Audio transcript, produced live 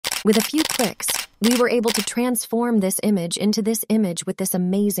With a few clicks, we were able to transform this image into this image with this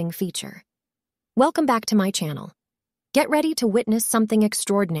amazing feature. Welcome back to my channel. Get ready to witness something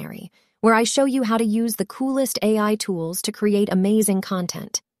extraordinary, where I show you how to use the coolest AI tools to create amazing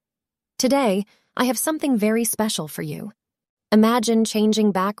content. Today, I have something very special for you. Imagine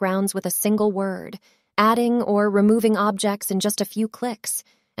changing backgrounds with a single word, adding or removing objects in just a few clicks,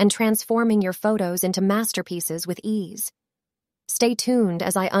 and transforming your photos into masterpieces with ease. Stay tuned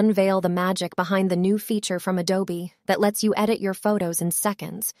as I unveil the magic behind the new feature from Adobe that lets you edit your photos in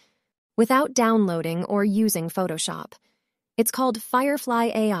seconds, without downloading or using Photoshop. It's called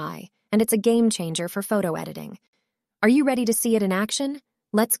Firefly AI, and it's a game changer for photo editing. Are you ready to see it in action?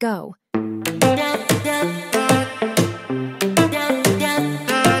 Let's go.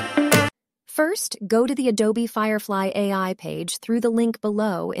 First, go to the Adobe Firefly AI page through the link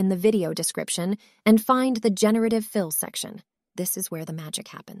below in the video description and find the Generative Fill section. This is where the magic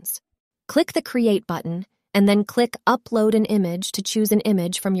happens. Click the Create button and then click Upload an image to choose an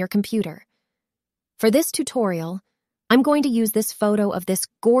image from your computer. For this tutorial, I'm going to use this photo of this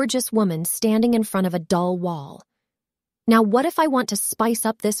gorgeous woman standing in front of a dull wall. Now, what if I want to spice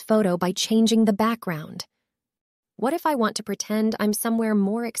up this photo by changing the background? What if I want to pretend I'm somewhere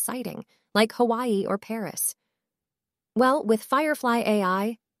more exciting, like Hawaii or Paris? Well, with Firefly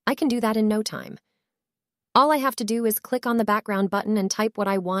AI, I can do that in no time. All I have to do is click on the background button and type what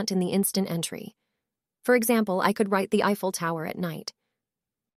I want in the instant entry. For example, I could write the Eiffel Tower at night.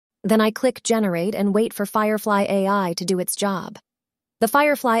 Then I click Generate and wait for Firefly AI to do its job. The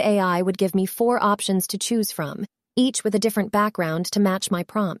Firefly AI would give me 4 options to choose from, each with a different background to match my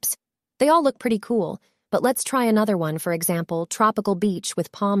prompts. They all look pretty cool, but let's try another one, for example, tropical beach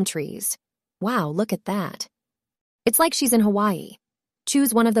with palm trees. Wow, look at that. It's like she's in Hawaii.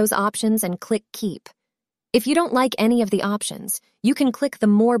 Choose one of those options and click Keep. If you don't like any of the options, you can click the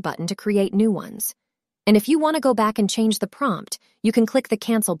More button to create new ones. And if you want to go back and change the prompt, you can click the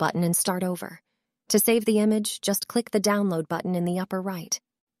Cancel button and start over. To save the image, just click the Download button in the upper right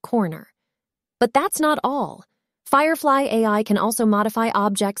corner. But that's not all. Firefly AI can also modify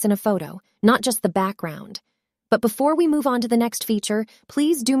objects in a photo, not just the background. But before we move on to the next feature,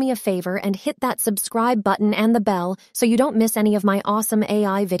 please do me a favor and hit that subscribe button and the bell so you don't miss any of my awesome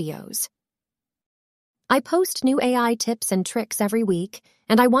AI videos. I post new AI tips and tricks every week,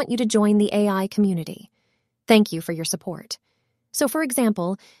 and I want you to join the AI community. Thank you for your support. So for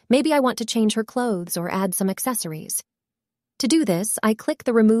example, maybe I want to change her clothes or add some accessories. To do this, I click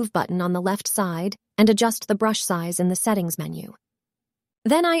the Remove button on the left side and adjust the brush size in the Settings menu.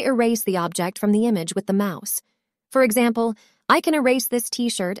 Then I erase the object from the image with the mouse. For example, I can erase this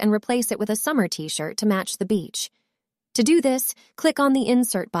t-shirt and replace it with a summer t-shirt to match the beach. To do this, click on the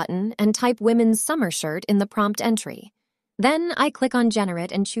Insert button and type Women's Summer Shirt in the prompt entry. Then I click on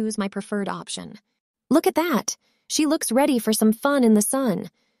Generate and choose my preferred option. Look at that! She looks ready for some fun in the sun.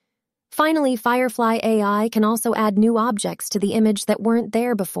 Finally, Firefly AI can also add new objects to the image that weren't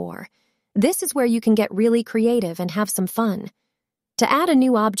there before. This is where you can get really creative and have some fun. To add a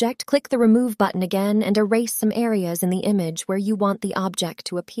new object, click the Remove button again and erase some areas in the image where you want the object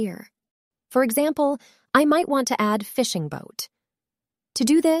to appear. For example, I might want to add fishing boat. To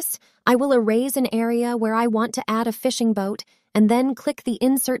do this, I will erase an area where I want to add a fishing boat and then click the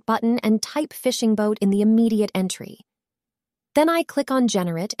Insert button and type fishing boat in the immediate entry. Then I click on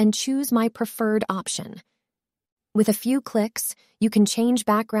Generate and choose my preferred option. With a few clicks, you can change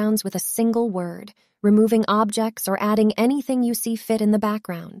backgrounds with a single word, removing objects or adding anything you see fit in the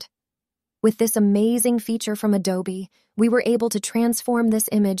background. With this amazing feature from Adobe, we were able to transform this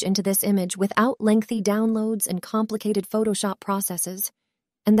image into this image without lengthy downloads and complicated Photoshop processes.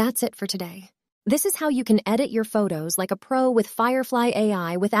 And that's it for today. This is how you can edit your photos like a pro with Firefly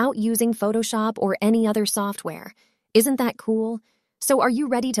AI without using Photoshop or any other software. Isn't that cool? So are you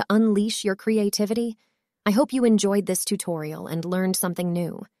ready to unleash your creativity? I hope you enjoyed this tutorial and learned something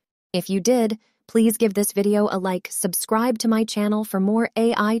new. If you did, please give this video a like, subscribe to my channel for more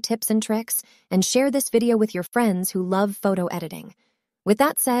AI tips and tricks, and share this video with your friends who love photo editing. With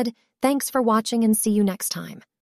that said, thanks for watching and see you next time.